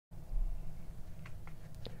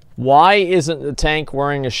Why isn't the tank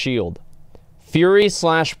wearing a shield? Fury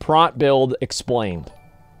 / prot build explained.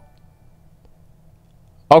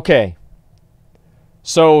 Okay.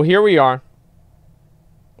 So here we are.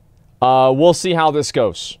 We'll see how this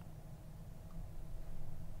goes.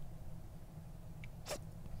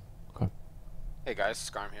 Okay. Hey guys,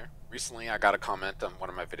 Scarm here. Recently I got a comment on one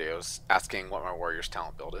of my videos asking what my Warrior's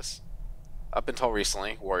talent build is. Up until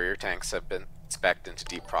recently, Warrior tanks have been spec'd into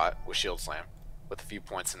Deep Prot with Shield Slam, with a few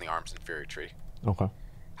points in the Arms and Fury tree. Okay.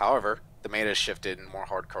 However, the meta has shifted in more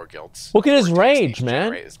hardcore guilds. Look at his rage, man.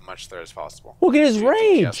 Generate as much threat as possible. Look at his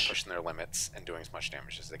rage. DPS pushing their limits and doing as much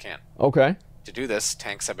damage as they can. Okay. To do this,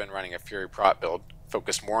 tanks have been running a Fury Prot build,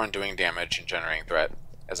 focused more on doing damage and generating threat,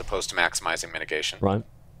 as opposed to maximizing mitigation. Right.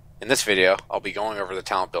 In this video, I'll be going over the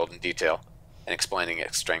talent build in detail and explaining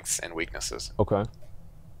its strengths and weaknesses. Okay.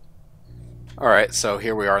 Alright, so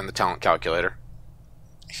here we are in the talent calculator.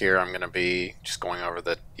 Here I'm going to be just going over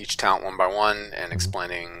each talent one by one and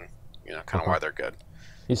explaining, kind of why they're good.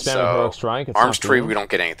 You spam a heroic strike. It's Arms tree, we don't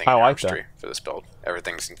get anything in Arms tree for this build.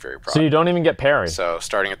 Everything's in Fury Prot. So you don't even get parry. So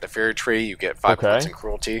starting at the Fury tree, you get 5 points in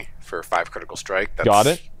Cruelty for 5 critical strike. That's Got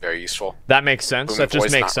it. Very useful. That makes sense. Booming That just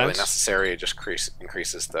Voice, makes not sense. Really necessary. It just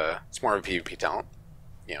increases the. It's more of a PvP talent.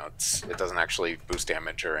 It doesn't actually boost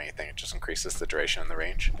damage or anything. It just increases the duration and the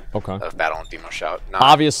range of battle and demo shout. Not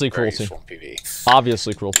obviously very Cruelty. Useful in PvE.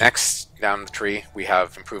 Obviously Cruelty. Next, down the tree, we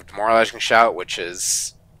have improved demoralizing shout, which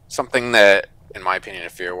is something that, in my opinion, a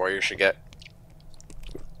Fury Warrior should get.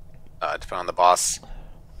 Depending on the boss,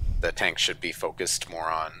 the tank should be focused more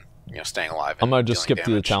on staying alive. I'm gonna just skip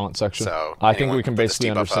through the talent section. So I think we can basically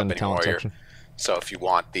understand the talent section. So if you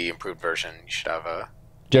want the improved version, you should have a.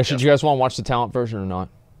 Jess, did you guys want to watch the talent version or not?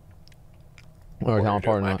 Or talent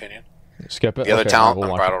part or not? Opinion. Skip it. The other talent,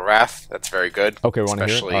 Unbridled Wrath, that's very good. Okay, we want to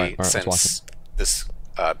hear it. Especially All right, since this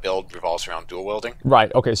build revolves around dual wielding.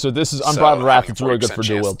 Right. Okay, so this is Unbridled Wrath. It's really good for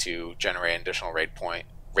dual wield. To generate an additional rage point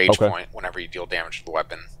whenever you deal damage to the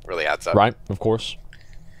weapon really adds up. Right. Of course.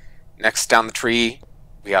 Next down the tree,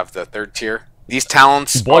 we have the third tier. These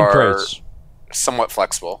talents are somewhat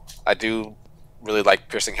flexible. I do really like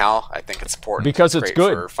Piercing Howl. I think it's important because it's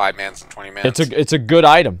good for 5 mans and 20 mans. It's a good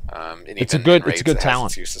item. It's a good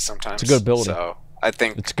talent. It's a good ability. So I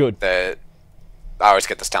think it's good. That I always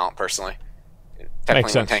get this talent personally.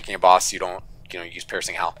 Technically, when tanking a boss, you don't use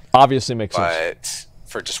Piercing Howl. Obviously makes sense. But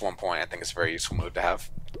for just 1 point, I think it's a very useful move to have.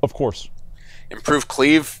 Of course. Improved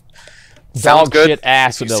Cleave. Sounds good. Shit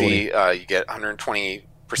ass ability. See, you get 120%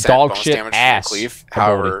 bonus damage from Cleave.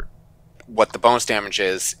 However, what the bonus damage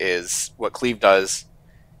is what Cleave does.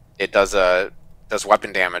 It does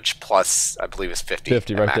weapon damage plus, I believe, is 50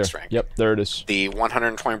 right max there. rank. Yep, there it is. The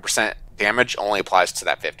 120% damage only applies to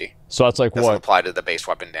that 50. So that's like doesn't apply to the base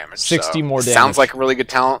weapon damage. 60 more damage. Sounds like a really good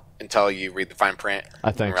talent until you read the fine print.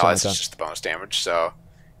 I think and realize it's just the bonus damage. So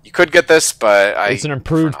you could get this, but it's an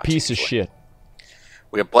improved piece of shit.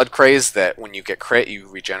 We have Blood Craze that when you get crit, you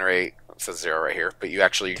regenerate. It says 0 right here, but you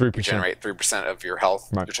actually regenerate 3% of your health,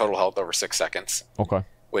 your total health over 6 seconds. Okay.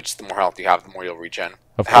 Which the more health you have, the more you'll regen.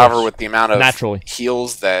 However, with the amount of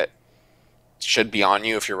heals that should be on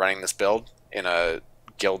you if you're running this build in a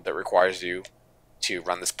guild that requires you to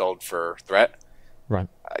run this build for threat, right?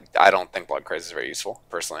 I don't think Blood Craze is very useful.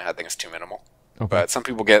 Personally, I think it's too minimal. Okay. But some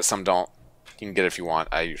people get it, some don't. You can get it if you want.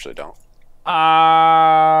 I usually don't.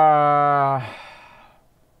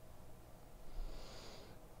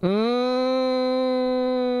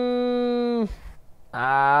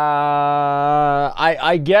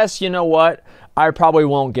 I guess, you know what? I probably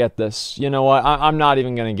won't get this. You know what? I'm not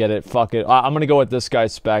even going to get it. Fuck it. I'm going to go with this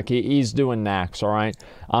guy's spec. He's doing Nax, all right?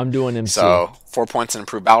 I'm doing MC. So, 4 points in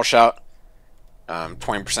improved battle shout.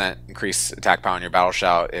 20% increase attack power in your battle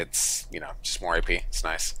shout. It's, just more AP. It's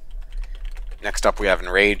nice. Next up, we have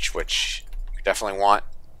Enrage, which you definitely want.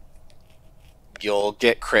 You'll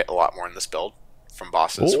get crit a lot more in this build from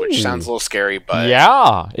bosses, which sounds a little scary, but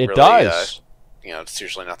yeah, it really, does. It's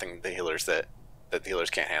usually nothing the healers that the healers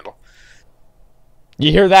can't handle.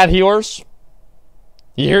 You hear that, healers?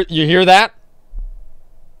 You hear that?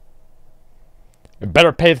 You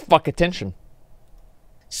better pay the fuck attention.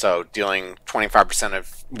 So dealing 25%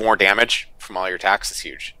 of more damage from all your attacks is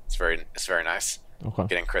huge. It's very nice. Okay.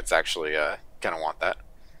 Getting crits actually kind of want that.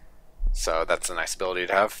 So that's a nice ability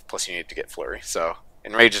to have. Plus you need to get Flurry. So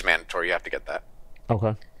Enrage is mandatory. You have to get that.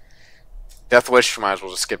 Okay. Death Wish, might as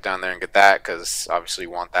well just skip down there and get that because obviously you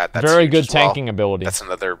want that. That's very good tanking ability. That's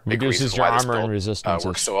another big reduces reason your why this armor build and resistance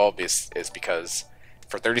works so well is because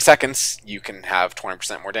for 30 seconds you can have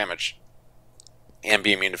 20% more damage and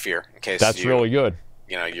be immune to fear in case that's really good.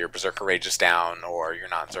 Your Berserker Rage is down or you're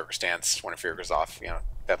not in Berserker stance when a fear goes off.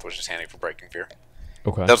 Death Wish is handy for breaking fear.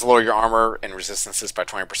 Okay. It does lower your armor and resistances by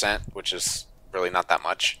 20%, which is really not that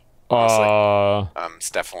much. Honestly. It's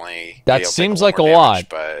definitely that seems like a lot.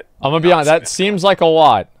 But I'm gonna be honest. That seems like a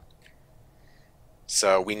lot.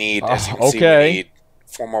 So we need, as you can see, we need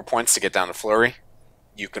 4 more points to get down to Flurry.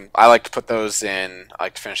 I like to put those in. I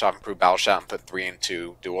like to finish off Improved Battle Shout and put 3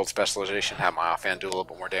 into Dual Specialization. Have my offhand do a little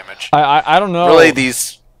bit more damage. I don't know. Really,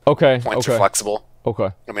 these points are flexible. Okay.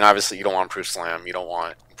 I mean, obviously, you don't want Improved Slam. You don't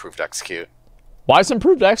want Improved Execute. Why is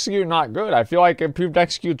Improved Execute not good? I feel like Improved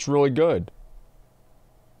Execute's really good.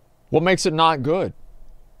 What makes it not good?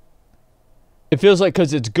 It feels like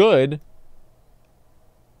because it's good.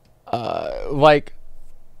 Like,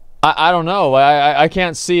 I don't know. I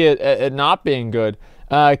can't see it not being good.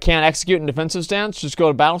 Can't execute in defensive stance. Just go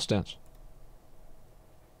to battle stance.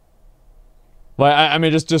 Like, I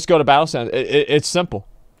mean, just go to battle stance. It's simple.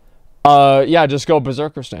 Yeah, just go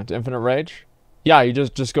Berserker stance. Infinite Rage. Yeah, you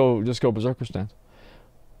just go Berserker stance.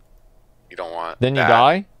 You don't want then that. You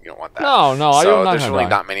die. You don't want that. No. So there's really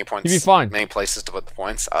not many points. You'd be fine. Many places to put the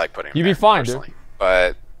points. I like putting. You'd be fine, dude.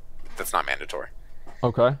 But that's not mandatory.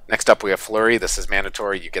 Okay. Next up, we have Flurry. This is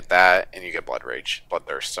mandatory. You get that, and you get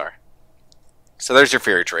Bloodthirst. Sorry. So there's your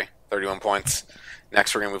Fury tree. 31 points.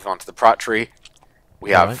 Next, we're gonna move on to the Prot tree.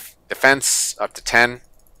 We have defense up to 10,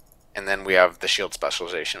 and then we have the shield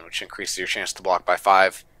specialization, which increases your chance to block by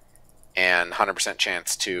 5, and 100%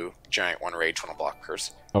 chance to generate 1 rage when a block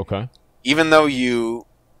occurs. Okay. Even though you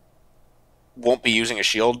won't be using a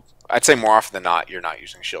shield, I'd say more often than not, you're not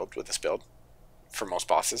using a shield with this build for most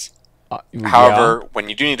bosses. However, when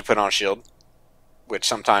you do need to put on a shield, which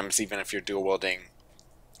sometimes, even if you're dual wielding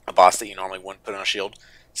a boss that you normally wouldn't put on a shield,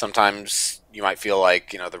 sometimes you might feel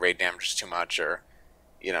like, the raid damage is too much, or,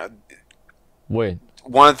 Wait.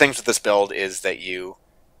 One of the things with this build is that you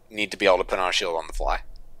need to be able to put on a shield on the fly.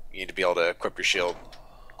 You need to be able to equip your shield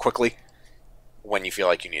quickly when you feel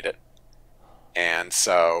like you need it. And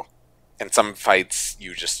so, in some fights,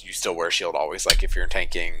 you still wear a shield always. Like if you're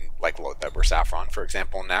tanking like Lotheb or Saffron, for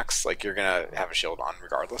example, next, like you're gonna have a shield on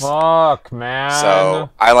regardless. Fuck, man. So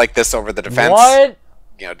I like this over the defense. What?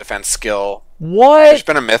 Defense skill. What? There's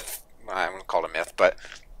been a myth. I wouldn't call it a myth, but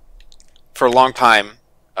for a long time,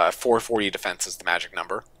 440 defense is the magic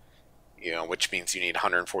number. Which means you need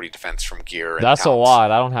 140 defense from gear. And that's a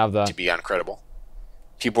lot. I don't have that to be uncredible.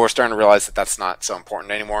 People are starting to realize that that's not so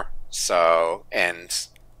important anymore. So, and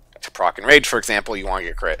to proc and rage, for example, you want to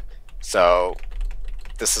get crit. So,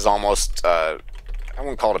 this is almost, I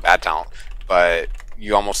wouldn't call it a bad talent, but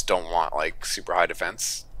you almost don't want, like, super high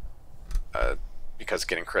defense, because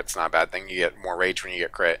getting crit's not a bad thing. You get more rage when you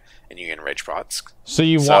get crit, and you get rage prots. So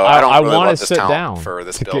I really want to sit down for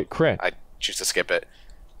this build. Get crit. I choose to skip it.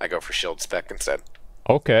 I go for shield spec instead.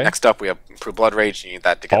 Okay. Next up, we have Improved Blood Rage. You need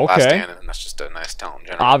that to get last stand, and that's just a nice talent in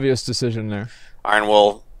general. Obvious decision there. Iron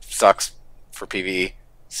Wool sucks for PvE,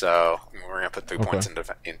 so we're going to put 3 points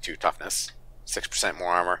into toughness. 6% more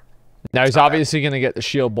armor. Now he's obviously going to get the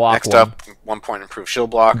shield block. Next up, 1 point improved shield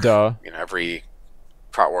block. Duh. Every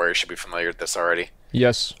Prot Warrior should be familiar with this already.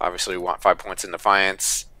 Yes. Obviously, we want 5 points in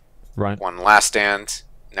Defiance. Right. 1 last stand.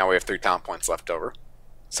 Now we have 3 talent points left over.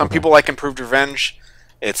 Some people like Improved Revenge.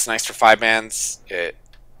 It's nice for 5-mans. It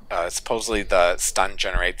supposedly the stun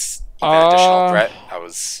generates even additional threat.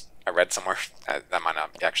 I read somewhere that might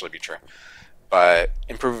not actually be true, but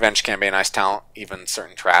Improved Revenge can be a nice talent. Even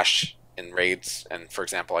certain trash in raids, and for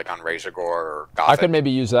example, like on Razor Gore or Gothic, I could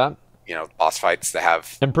maybe use that. Boss fights that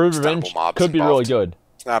have Improved Revenge could be really good.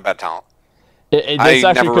 It's not a bad talent.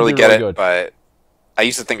 I never really get it, but I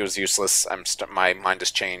used to think it was useless. My mind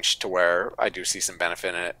has changed to where I do see some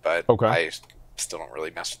benefit in it, but I still don't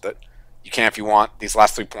really mess with it. You can if you want. These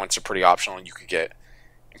last 3 points are pretty optional. You could get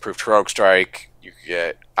Improved Heroic Strike. You could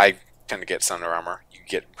get. I tend to get Sunder Armor. You could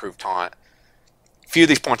get Improved Taunt. A few of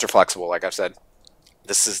these points are flexible, like I've said.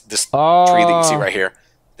 This tree that you see right here.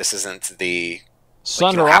 This isn't the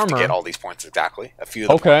Sunder you don't have Armor. to get all these points exactly. A few of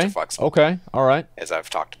the points are flexible. Okay. All right. As I've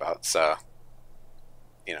talked about, so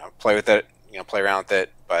play with it. Play around with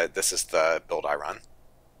it. But this is the build I run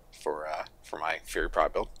for my Fury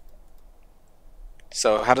Prot build.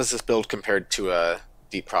 So how does this build compare to a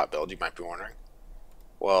Deep Prot build, you might be wondering?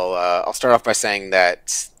 Well, I'll start off by saying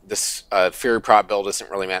that this Fury Prot build isn't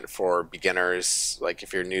really meant for beginners. Like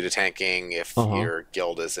if you're new to tanking, if your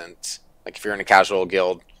guild isn't, like if you're in a casual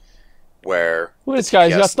guild where look at this guy,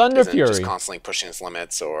 he's got Thunder isn't Fury, just constantly pushing his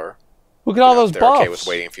limits, or look at all those if they're buffs. okay with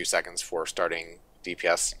waiting a few seconds before starting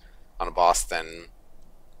DPS on a boss, then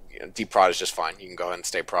Deep Prot is just fine. You can go ahead and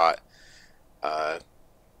stay Prot.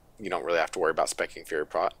 You don't really have to worry about speccing Fury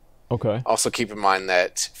Prot. Okay. Also keep in mind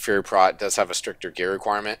that Fury Prot does have a stricter gear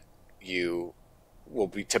requirement. You will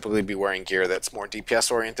typically be wearing gear that's more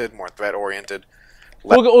DPS oriented, more threat oriented.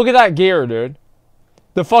 Look at that gear, dude.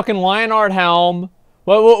 The fucking Lionheart helm.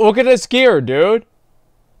 Look at this gear, dude.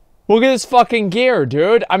 Look at this fucking gear,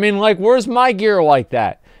 dude. I mean, like, where's my gear like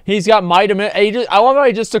that? He's got Might of Minute. I love how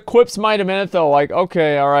he just equips Might of Minute, though. Like,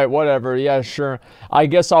 okay, all right, whatever. Yeah, sure. I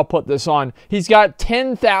guess I'll put this on. He's got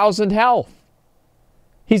 10,000 health.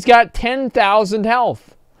 He's got 10,000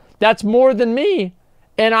 health. That's more than me.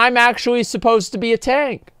 And I'm actually supposed to be a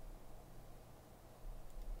tank.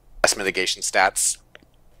 Less mitigation stats.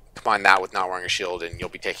 Combine that with not wearing a shield, and you'll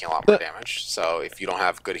be taking a lot more damage. So if you don't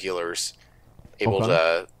have good healers able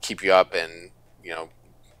to keep you up and, you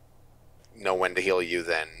know when to heal you,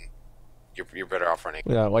 then you're better off running.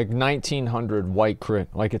 Yeah, like 1900 white crit.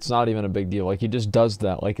 Like, it's not even a big deal. Like, he just does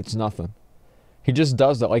that like it's nothing. He just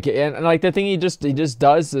does that. Like, and like the thing, he just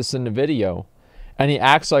does this in the video. And he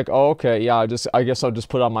acts like, oh, okay, yeah, I guess I'll just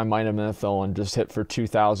put on my Might of Minithil and just hit for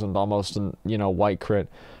 2,000 almost, and, you know, white crit.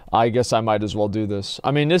 I guess I might as well do this.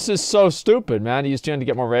 I mean, this is so stupid, man. He's trying to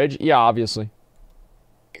get more rage. Yeah, obviously.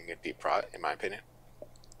 A deep prot, in my opinion.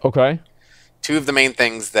 Okay. Two of the main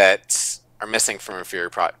things that are missing from Inferior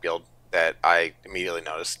Prot build that I immediately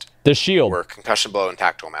noticed. The shield. Were Concussion Blow and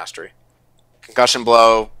Tactical Mastery. Concussion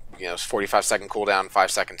Blow, you know, 45-second cooldown,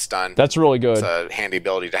 5-second stun. That's really good. It's a handy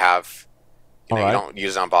ability to have. You know, you don't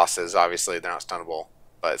use it on bosses, obviously, they're not stunnable,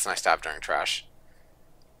 but it's nice to have during trash.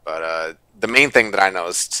 But the main thing that I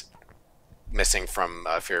noticed missing from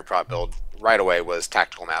Fury Prot build right away was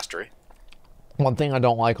Tactical Mastery. One thing I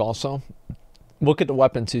don't like also, look at the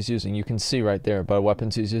weapons he's using. You can see right there by the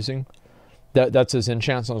weapons he's using. That's his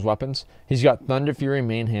enchants on his weapons. He's got Thunder Fury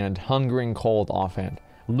main hand, Hungering Cold offhand.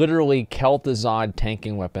 Literally, Kel'Thuzad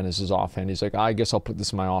tanking weapon is his offhand. He's like, I guess I'll put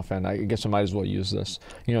this in my offhand. I guess I might as well use this.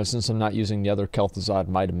 You know, since I'm not using the other Kel'Thuzad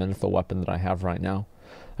Might of Minithil weapon that I have right now.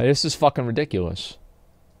 This is fucking ridiculous.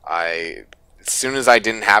 As soon as I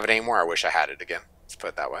didn't have it anymore, I wish I had it again. Let's put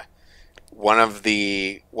it that way. One of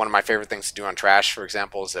my favorite things to do on trash, for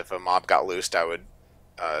example, is if a mob got loosed, I would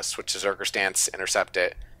switch to Zerker stance, intercept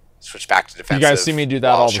it, switch back to defensive. You guys see me do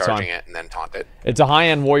that all the time. Charging it and then taunt it. It's a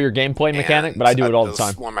high-end warrior gameplay mechanic, but I do it all the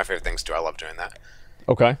time. One of my favorite things too. I love doing that.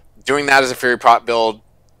 Okay. Doing that as a Fury Prot build,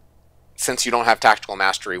 since you don't have Tactical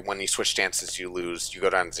Mastery, when you switch stances, you go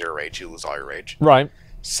down to 0 rage, you lose all your rage. Right.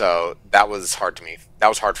 So that was hard to me. That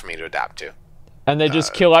was hard for me to adapt to. And they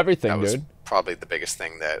just kill everything, dude. That was probably the biggest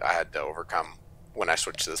thing that I had to overcome when I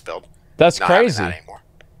switched to this build. That's not crazy. Having that anymore.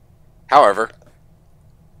 However,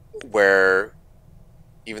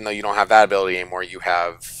 even though you don't have that ability anymore, you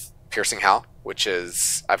have Piercing Howl, which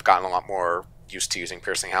is I've gotten a lot more used to using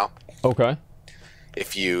Piercing Howl. Okay.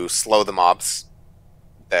 If you slow the mobs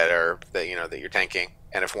that you're tanking,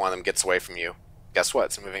 and if one of them gets away from you, guess what?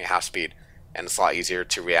 It's moving at half speed, and it's a lot easier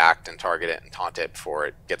to react and target it and taunt it before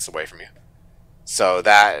it gets away from you. So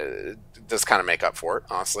that does kind of make up for it,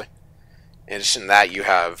 honestly. In addition to that, you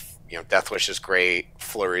have Death Wish is great,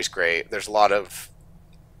 Flurry is great. There's a lot of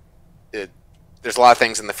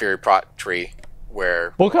things in the Fury Prot tree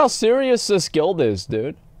where... Look how serious this guild is,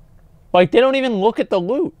 dude. Like, they don't even look at the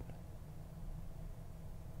loot.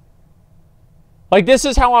 Like, this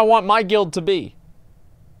is how I want my guild to be.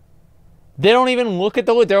 They don't even look at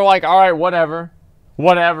the loot. They're like, alright, whatever.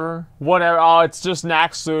 Whatever. Whatever. Oh, it's just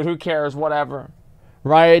Nax loot. Who cares? Whatever.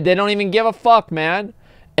 Right? They don't even give a fuck, man.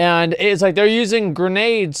 And it's like they're using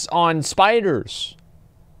grenades on spiders.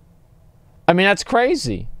 I mean, that's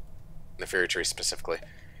crazy. The Fury tree specifically,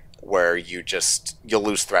 where you'll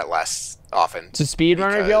lose threat less often. It's a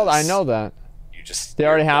speedrunner guild. I know that. They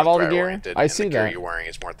already have all the gear. I see that. The gear you're wearing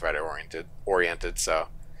is more threat oriented, so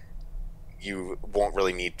you won't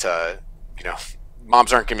really need to.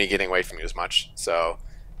 Mobs aren't going to be getting away from you as much, so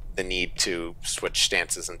the need to switch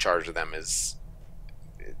stances and charge with them is,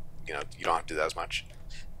 you don't have to do that as much.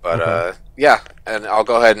 But yeah, and I'll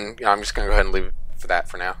go ahead and I'm just going to go ahead and leave it for that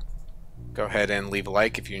for now. Go ahead and leave a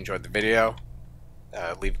like if you enjoyed the video.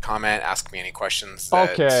 Leave a comment, ask me any questions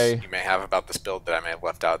that you may have about this build that I may have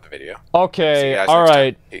left out of the video. Okay,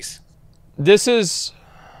 alright. Peace. This is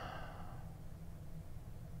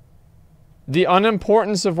the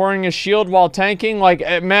unimportance of wearing a shield while tanking.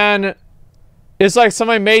 Like, man, it's like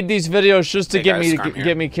somebody made these videos just to get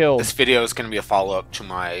me killed. This video is going to be a follow-up to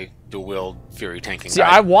my Dual Wield Fury tanking guide. See,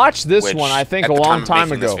 I watched this one, I think, a long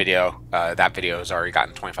time ago. This video, that video has already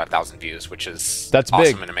gotten 25,000 views, which is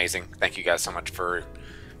awesome and amazing. Thank you guys so much for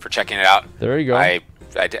checking it out. There you go. I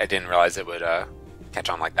didn't realize it would catch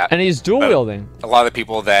on like that. And he's dual wielding. A lot of the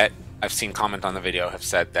people that I've seen comment on the video have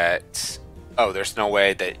said that, oh, there's no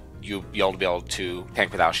way that you'll be able to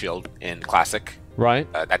tank without shield in Classic.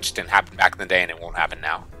 Right. That just didn't happen back in the day, and it won't happen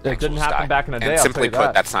now. It didn't happen back in the day. And simply I'll tell you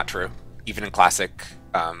put, that's not true. Even in Classic,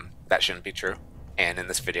 that shouldn't be true. And in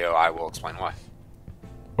this video, I will explain why.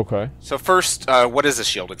 Okay. So first, what is a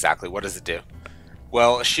shield exactly? What does it do?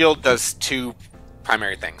 Well, a shield does two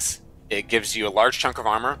primary things. It gives you a large chunk of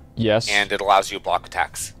armor. Yes. And it allows you to block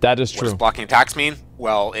attacks. That is true. What does blocking attacks mean?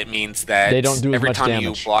 Well, it means that they don't do every as much time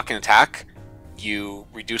damage. you block an attack, you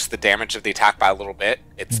reduce the damage of the attack by a little bit.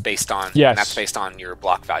 It's based on, yes. And that's based on your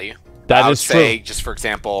block value. That I would is say, true. just for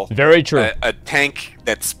example, very true. A tank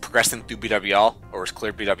that's progressing through BWL or is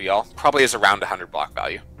cleared BWL probably is around 100 block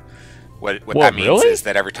value. What that means really? is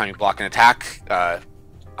that every time you block an attack,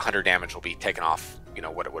 100 damage will be taken off. You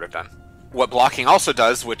know what it would have done. What blocking also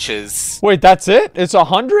does, which is wait, that's it? It's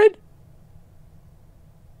 100?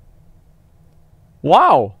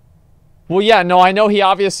 Wow. Well, yeah, no, I know he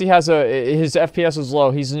obviously has his FPS is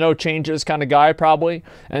low. He's a no changes kind of guy, probably.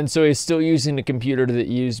 And so he's still using the computer that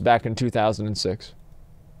he used back in 2006.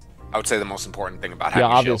 I would say the most important thing about having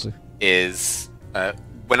a shield is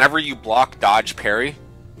whenever you block, dodge, parry,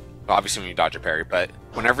 well, obviously when you dodge or parry, but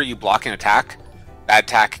whenever you block an attack, that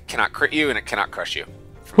attack cannot crit you and it cannot crush you.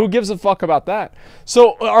 Who gives a fuck about that?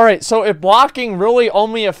 So, alright, so if blocking really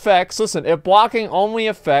only affects, listen, if blocking only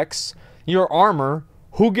affects your armor,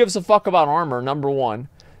 who gives a fuck about armor, number one?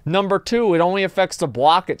 Number two, it only affects the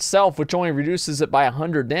block itself, which only reduces it by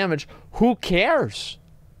 100 damage. Who cares?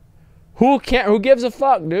 Who gives a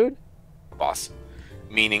fuck, dude? Boss.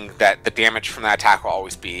 Meaning that the damage from that attack will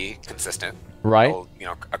always be consistent. Right. So, you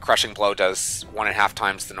know, a crushing blow does 1.5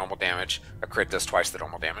 times the normal damage. A crit does twice the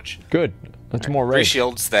normal damage. Good. That's more Three rage.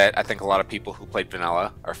 shields that I think a lot of people who played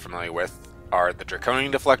Vanilla are familiar with are the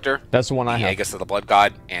Draconian Deflector, that's the one I have, Aegis of the Blood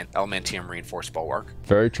God, and Elementium Reinforced Bulwark.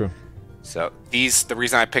 Very true. So the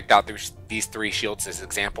reason I picked out these three shields as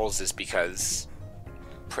examples is because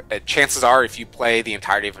chances are, if you play the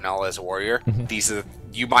entirety of Vanilla as a warrior,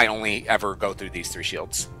 you might only ever go through these three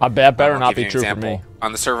shields. I bet better not be true for me.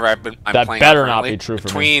 On the server I'm playing that better not be true for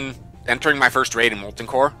me. Between entering my first raid in Molten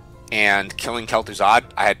Core and killing Kel'Thuzad,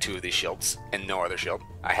 I had 2 of these shields and no other shield.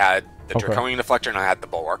 I had the Draconian Deflector and I had the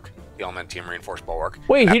Bulwark, the Elementium Reinforced Bulwark.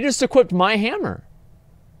 Wait, he just equipped my hammer.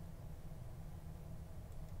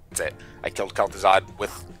 That's it. I killed Kel'Thuzad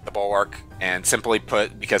with the Bulwark, and simply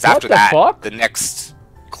put, because after that, the next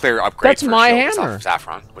clear upgrade that's my hammer. Is off of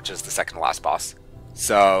Saffron, which is the second to last boss.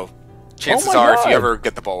 So chances are, if you ever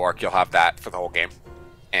get the Bulwark, you'll have that for the whole game.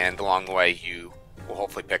 And along the way, you will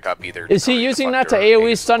hopefully pick up either... Is he using that to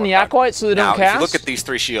AoE stun the Acolyte so they don't cast? Now, if you look at these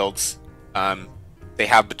 3 shields, they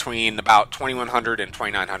have between about 2100 and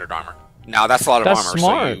 2900 armor. Now, that's a lot of armor,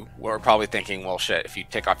 smart. so you were probably thinking, well, shit, if you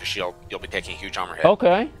take off your shield, you'll be taking a huge armor hit.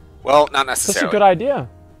 Okay. Well, not necessarily. That's a good idea.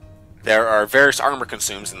 There are various armor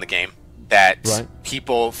consumes in the game that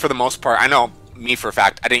people, for the most part, I know me for a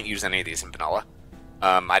fact, I didn't use any of these in Vanilla.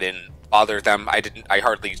 I didn't bother them. I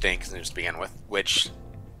hardly used any consumes to begin with, which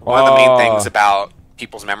one of the main things about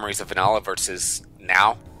people's memories of Vanilla versus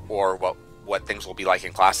now, or what things will be like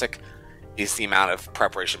in Classic, is the amount of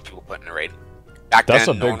preparation people put in a raid. Back that's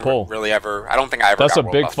then, a big pull. Really ever. I don't think I ever. That's got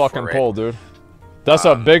a big buff fucking for pull, dude. That's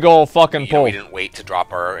a big old fucking pull. We didn't wait to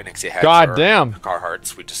drop our Onyxia heads God damn. Car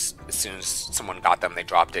hearts. We just, as soon as someone got them, they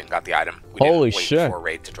dropped it and got the item. We Holy didn't wait shit. for a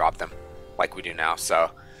raid to drop them like we do now.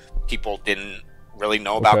 So people didn't really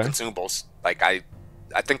know about consumables. Like I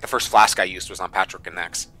think the first flask I used was on Patrick and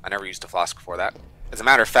Nex. I never used a flask before that. As a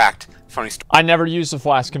matter of fact, funny story. I never used a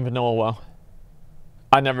flask in Vanilla WoW.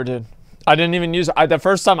 I never did. I didn't even use the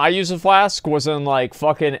first time I used a flask was in like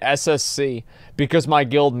fucking SSC because my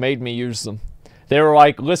guild made me use them. They were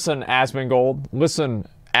like, listen, Asmongold,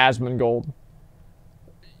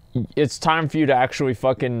 it's time for you to actually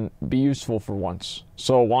fucking be useful for once.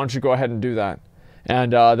 So why don't you go ahead and do that?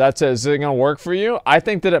 And that's it. Is it gonna work for you? I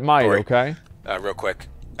think that it might. Okay. Real quick,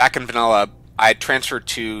 back in Vanilla, I had transferred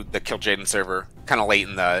to the Kill Jaden server kind of late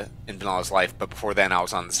in Vanilla's life, but before then I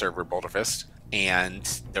was on the server Boulderfist, and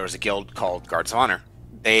there was a guild called Guards of Honor.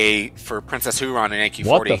 They, for Princess Huron and AQ40,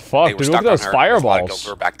 what the fuck, they were dude? stuck Look at those on her. fireballs. A lot of guilds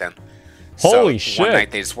were back then. Holy so shit. One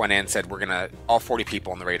night they just went in and said, all 40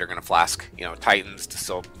 people in the raid are gonna flask. You know, Titans to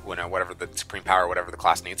still, whatever the supreme power, whatever the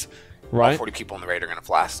class needs. Right. All 40 people in the raid are gonna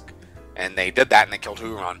flask. And they did that and they killed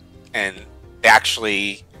Huron. And they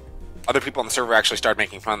actually, other people on the server actually started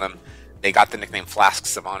making fun of them. They got the nickname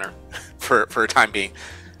Flasks of Honor for a time being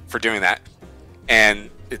for doing that. And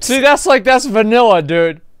see, that's Vanilla,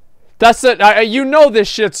 dude. That's it. You know this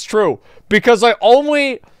shit's true because like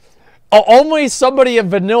only somebody in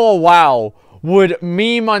Vanilla WoW would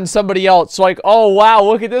meme on somebody else like, oh wow,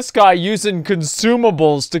 look at this guy using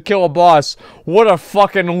consumables to kill a boss. What a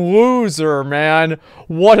fucking loser, man.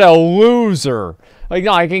 What a loser. Like,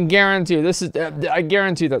 no, I can guarantee you, I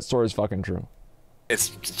guarantee that story is fucking true.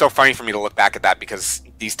 It's so funny for me to look back at that because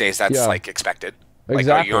these days that's like expected. Like,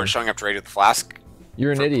 exactly. You aren't showing up to raid with the flask.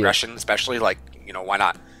 You're an idiot. Progression, especially, like, you know, why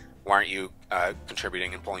not? Why aren't you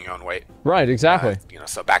contributing and pulling your own weight? Right, exactly. You know,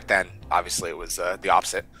 so back then, obviously, it was the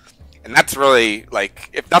opposite. And that's really, like,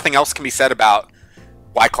 if nothing else can be said about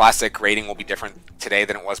why Classic rating will be different today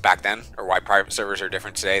than it was back then, or why private servers are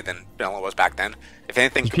different today than Vanilla was back then. If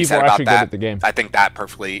anything can be said about that, at the game. I think that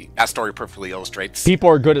story perfectly illustrates. People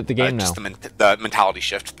are good at the game now. Just the mentality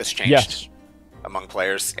shift that's changed among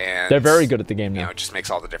players, and they're very good at the game now. You know, it just makes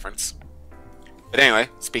all the difference. But anyway,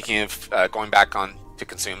 speaking of going back on to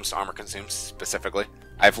consumes, armor consumes specifically,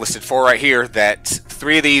 I've listed 4 right here. That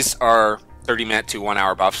 3 of these are 30-minute to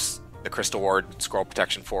 1-hour buffs. The Crystal Ward, Scroll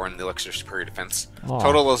Protection 4, and the Elixir Superior Defense. Oh.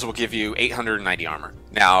 Total, those will give you 890 armor.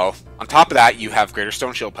 Now, on top of that, you have Greater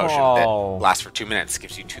Stone Shield Potion that lasts for 2 minutes.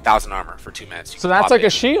 Gives you 2,000 armor for 2 minutes. So that's like a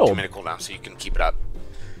shield. 2-minute cooldown, so you can keep it up.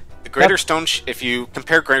 The Greater Stone, if you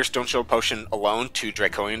compare Greater Stone Shield Potion alone to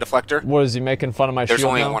Draconian Deflector, what is he making fun of my shield? There's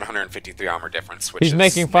only now? a 153 armor difference. Which He's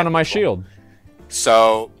making fun of my shield.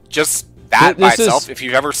 So just that by itself, if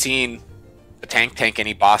you've ever seen a tank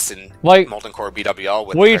any boss in Molten Core BWL,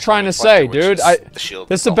 with what are you trying to say, dude? The shield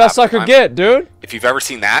this is the best I could get, dude. If you've ever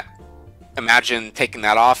seen that, imagine taking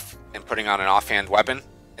that off and putting on an offhand weapon,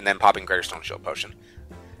 and then popping Greater Stone Shield Potion.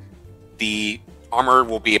 The armor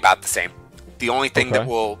will be about the same. The only thing that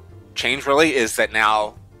will change really is that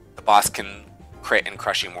now the boss can crit and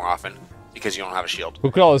crush you more often because you don't have a shield.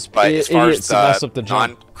 Look at all this but as far as the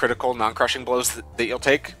non-critical, non-crushing blows that you'll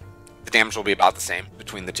take, the damage will be about the same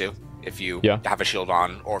between the two if you have a shield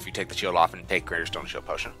on, or if you take the shield off and take Greater Stone Shield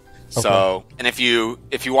Potion. So, and if you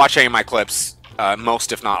watch any of my clips,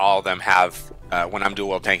 most if not all of them have, when I'm dual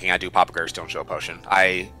wield tanking, I do pop a Greater Stone Shield Potion.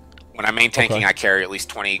 When I'm main tanking, I carry at least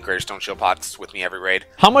 20 Greater Stone Shield pots with me every raid.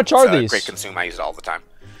 How much are these? Great consume, I use it all the time.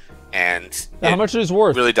 And how much is it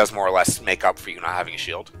worth? Really does more or less make up for you not having a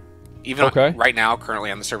shield. Even right now, currently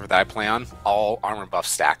on the server that I play on, all armor buffs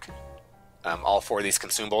stack. All 4 of these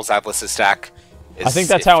consumables I've listed stack. I think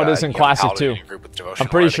that's how it is in Classic too. I'm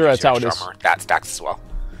pretty sure that's how it is. That stacks as well.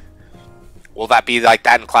 Will that be like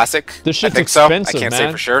that in Classic? This shit's I think expensive, so. I can't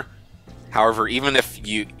say for sure. However, even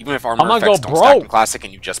if armor effects don't stack in Classic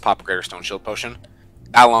and you just pop a Greater Stone Shield Potion,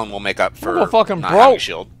 that alone will make up for not having a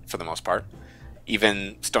shield for the most part.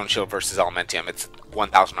 Even Stone Shield versus Elementium, it's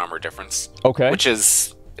 1,000 armor difference. Which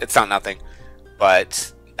is, it's not nothing,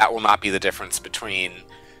 but that will not be the difference between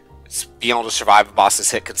being able to survive a boss's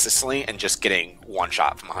hit consistently and just getting one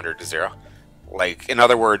shot from 100 to 0. Like, in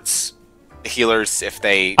other words, the healers, if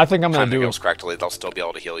they time the heals correctly, they'll still be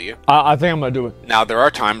able to heal you. I think I'm going to do it. Now, there are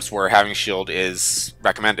times where having a shield is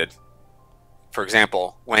recommended. For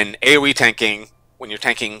example, when AoE tanking, when you're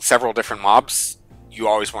tanking several different mobs, you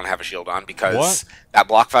always want to have a shield on because that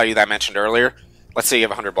block value that I mentioned earlier, let's say you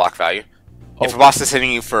have 100 block value. If a boss is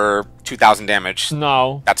hitting you for 2,000 damage,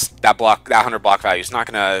 that 100 block value is not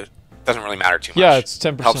going to, doesn't really matter too much. Yeah, it's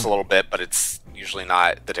 10%. Helps a little bit, but it's usually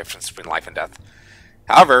not the difference between life and death.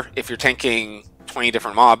 However, if you're tanking 20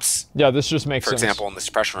 different mobs, this just makes sense. For example, in the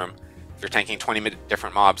suppression room, if you're tanking 20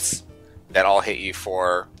 different mobs that all hit you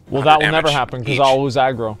for that will never happen because I'll lose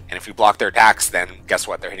aggro. And if you block their attacks, then guess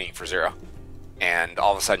what? They're hitting you for 0. And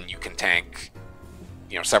all of a sudden you can tank,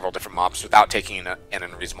 several different mobs without taking an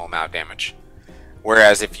unreasonable amount of damage.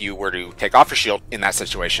 Whereas if you were to take off your shield in that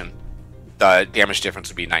situation, the damage difference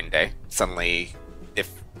would be night and day. Suddenly,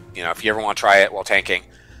 if you ever want to try it while tanking,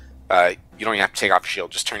 you don't even have to take off your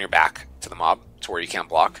shield. Just turn your back to the mob to where you can't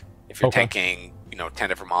block. If you're tanking, 10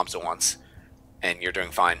 different mobs at once, and you're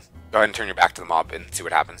doing fine, go ahead and turn your back to the mob and see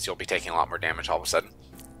what happens. You'll be taking a lot more damage all of a sudden,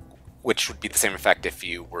 which would be the same effect if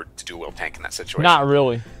you were to do wield tank in that situation. Not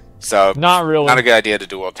really. So not really. Not a good idea to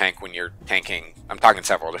do wield tank when you're tanking. I'm talking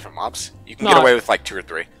several different mobs. You can get away with like 2 or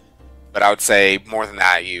 3, but I would say more than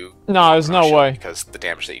that there's no way, because the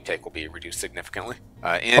damage that you take will be reduced significantly.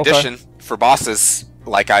 In addition, for bosses,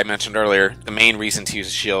 like I mentioned earlier, the main reason to use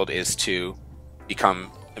a shield is to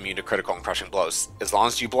become immune to critical and crushing blows. As long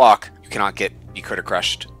as you block, you cannot be crit or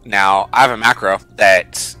crushed. Now, I have a macro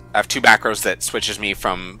that I have 2 macros that switches me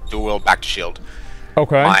from dual wield back to shield.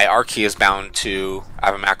 My R key is bound to. I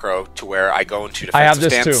have a macro to where I go into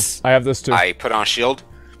defensive stance. I have this too. I put on a shield,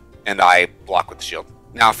 and I block with the shield.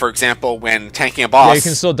 Now, for example, when tanking a boss, you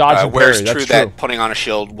can still dodge where it's true that putting on a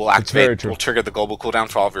shield will trigger the global cooldown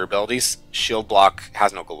for all of your abilities. Shield block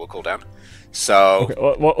has no global cooldown. So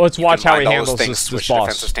let's watch how he handles things, this switch boss.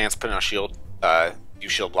 Defensive stance, put on a shield, do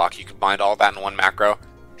shield block. You can bind all that in one macro.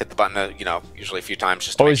 Hit the button, you know, usually a few times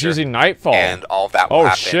just to make he's sure. using Nightfall. And all of that will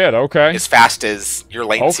happen shit, okay. as fast as your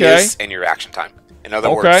latency is and your reaction time. In other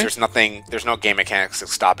words, there's no game mechanics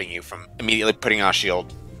that's stopping you from immediately putting on a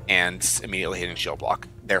shield and immediately hitting shield block,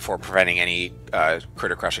 therefore preventing any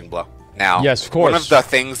critter crushing blow. Now, yes, of course. One of the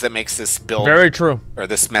things that makes this build very true, or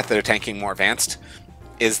this method of tanking more advanced,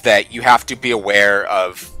 is that you have to be aware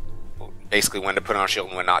of basically when to put on a shield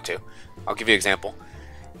and when not to. I'll give you an example.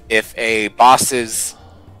 If a boss is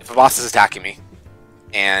attacking me,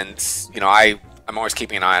 and you know I'm always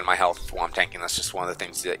keeping an eye on my health while I'm tanking. That's just one of the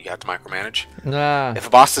things that you have to micromanage. Nah. If a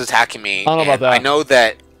boss is attacking me, I don't know about that. I know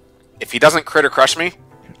that if he doesn't crit or crush me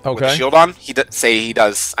with the shield on,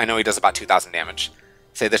 I know he does about 2,000 damage.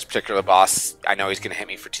 Say this particular boss, I know he's going to hit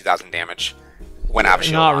me for 2,000 damage when I have a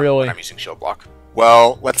shield on, when I'm using shield block.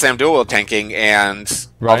 Well, let's say I'm dual wield tanking, and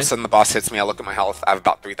all of a sudden the boss hits me, I look at my health, I have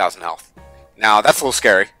about 3,000 health. Now, that's a little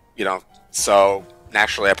scary, you know, so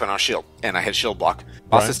naturally I put on a shield, and I hit shield block.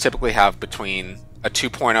 Bosses typically have between a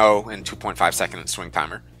 2.0 and 2.5 second swing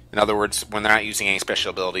timer. In other words, when they're not using any special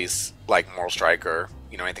abilities like Moral Strike or,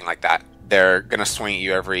 you know, anything like that, they're going to swing at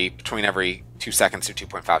you between every 2 seconds to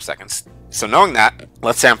 2.5 seconds. So knowing that,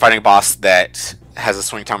 let's say I'm fighting a boss that has a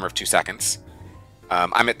swing timer of 2 seconds.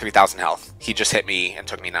 I'm at 3,000 health. He just hit me and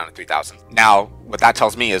took me down to 3,000. Now, what that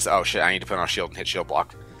tells me is, oh shit, I need to put on a shield and hit shield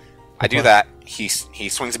block. I do that. He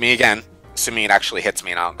swings at me again, assuming it actually hits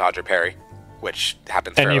me and I don't dodge or parry, which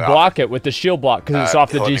happens fairly often. And you block it with the shield block because it's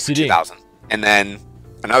off the GCD. 2,000. And then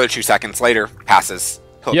another 2 seconds later passes,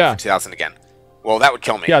 he'll hit for 2,000 again. Well, that would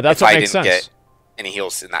kill me if I didn't get any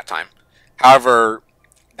heals in that time. However,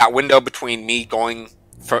 that window between me going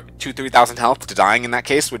for 3,000 health to dying in that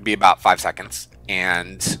case would be about 5 seconds.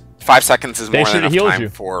 And 5 seconds is more than enough time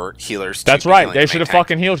for healers to That's right. They should have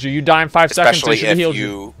fucking healed you. You die in 5 seconds, they should have healed you.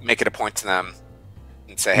 Especially if you make it a point to them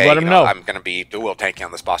and say, hey, you know, I'm going to be dual tanking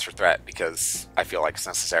on this boss for threat because I feel like it's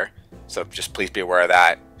necessary. So just please be aware of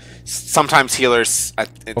that. Sometimes healers,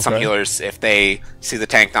 some healers, if they see the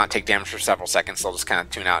tank not take damage for several seconds, they'll just kind of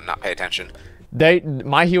tune out and not pay attention.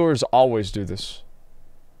 My healers always do this.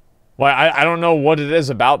 Like, I don't know what it is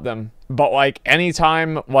about them, but like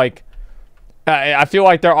anytime, like, I feel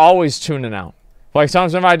like they're always tuning out. Like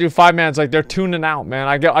sometimes if I do 5-man, it's like they're tuning out, man.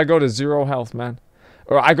 I go to 0 health, man,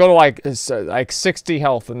 or I go to like 60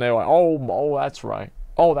 health, and they're like, oh, that's right,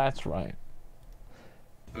 oh, that's right.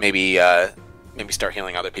 Maybe start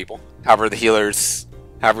healing other people. However,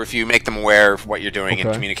 if you make them aware of what you're doing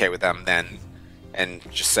and communicate with them, then and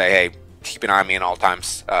just say, hey, keep an eye on me at all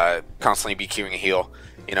times. Constantly be queuing a heal.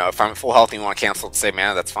 You know, if I'm at full health and you want to cancel it to save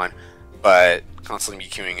mana, that's fine. But constantly be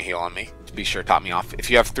queuing a heal on me to be sure to top me off. If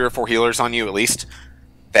you have 3 or 4 healers on you at least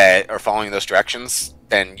that are following those directions,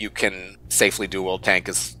 then you can safely dual wield tank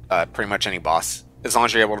as pretty much any boss, as long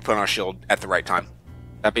as you're able to put on a shield at the right time.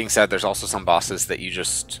 That being said, there's also some bosses that you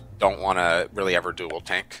just don't want to really ever dual wield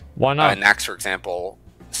tank. Why not? Nax, for example,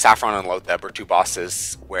 Saffron and Lotheb are 2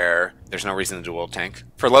 bosses where there's no reason to dual wield tank.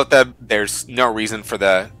 For Lotheb, there's no reason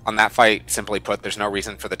on that fight, simply put, there's no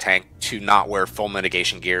reason for the tank to not wear full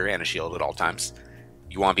mitigation gear and a shield at all times.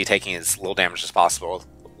 You want to be taking as little damage as possible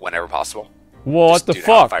whenever possible. Well, what the fuck?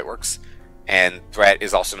 How the fight works. And threat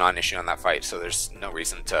is also not an issue on that fight, so there's no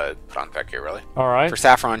reason to put on threat gear, really. Alright. For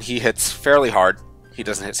Saffron, he hits fairly hard. He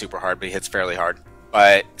doesn't hit super hard, but he hits fairly hard.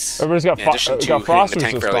 But everybody's got in addition to hitting the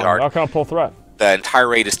tank fairly hard, not gonna pull threat. The entire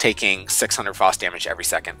raid is taking 600 frost damage every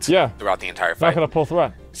second throughout the entire fight. Not gonna pull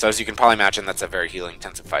threat. So as you can probably imagine, that's a very healing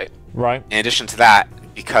intensive fight. Right. In addition to that,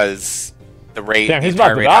 because the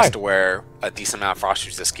entire raid has to wear a decent amount of frost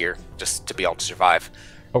resist gear just to be able to survive.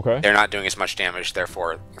 Okay. They're not doing as much damage,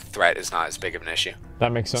 therefore threat is not as big of an issue.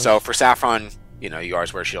 That makes sense. So for Saffron, you know, you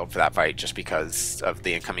always wear a shield for that fight just because of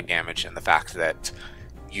the incoming damage and the fact that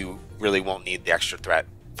you really won't need the extra threat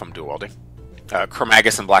from dual wielding.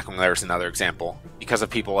 Chromagus and Blackwing Lair is another example. Because of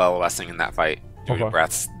people LOSing in that fight due to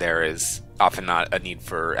breaths, there is often not a need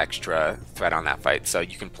for extra threat on that fight, so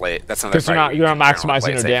you can play it. That's another fight. You're not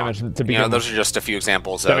maximizing your damage to begin. You know, those are just a few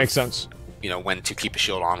examles. That makes sense. You know, when to keep a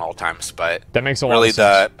shield on all times, but that makes a lot really of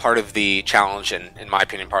sense. The part of the challenge, and in my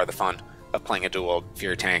opinion, part of the fun of playing a dual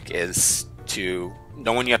Fury tank is to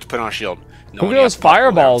know when you have to put on a shield. Look at those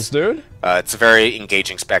fireballs, dude. It's a very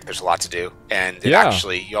engaging spec. There's a lot to do, and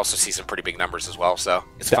actually, you also see some pretty big numbers as well. So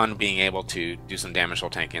it's fun being able to do some damage while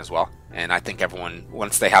tanking as well. And I think everyone,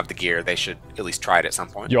 once they have the gear, they should at least try it at some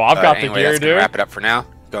point. Yo, I've got the gear, dude. Wrap it up for now.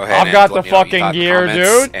 Go ahead. I've got the fucking gear,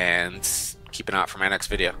 dude. And keep an eye out for my next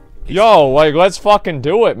video. Peace. Yo, like, let's fucking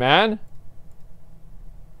do it, man.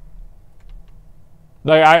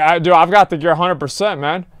 Like, dude, I've got the gear 100%,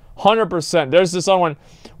 man. 100%. There's this other one.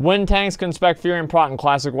 Wind tanks can spec Fury and Prot in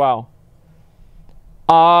Classic WoW.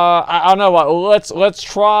 I don't know what. Let's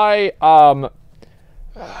try.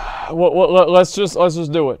 Let's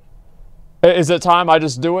just do it. Is it time I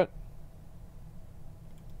just do it?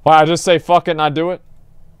 Why I just say fuck it and I do it?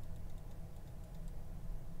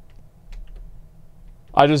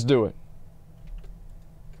 I just do it.